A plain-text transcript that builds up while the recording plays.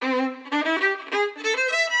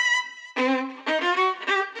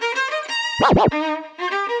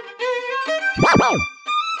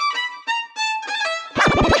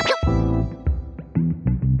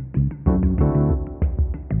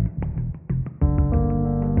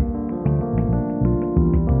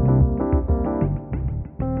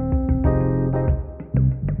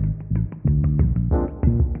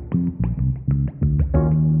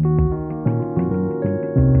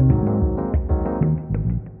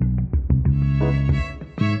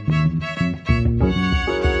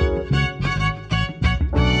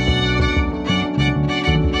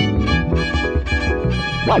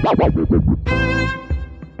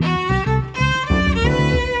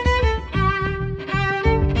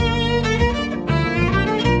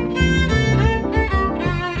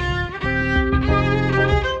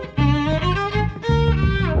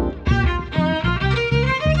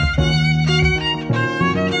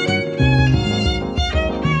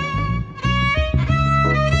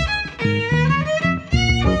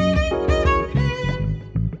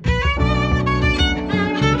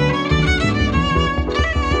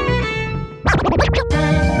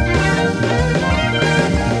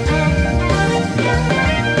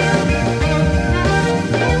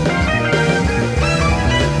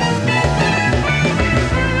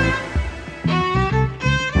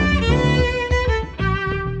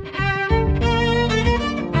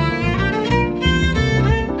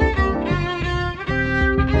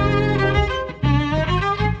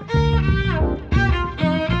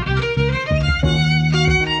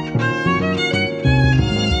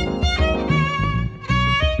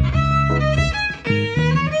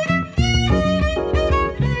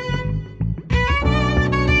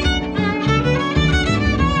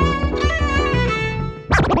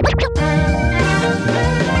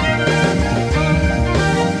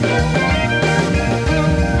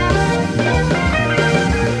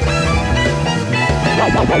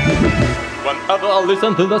Whenever I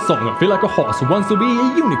listen to that song, I feel like a horse who wants to be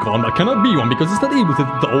a unicorn but cannot be one because it's not able to,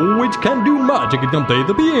 though it can do magic. It can play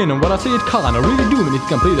the piano, and when I say it can, I really do mean it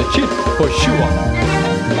can play the shit for sure.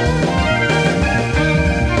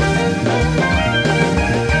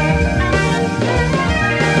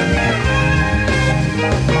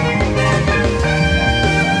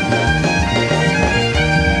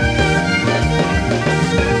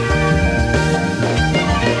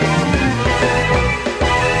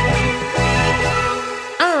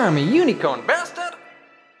 I'm a unicorn.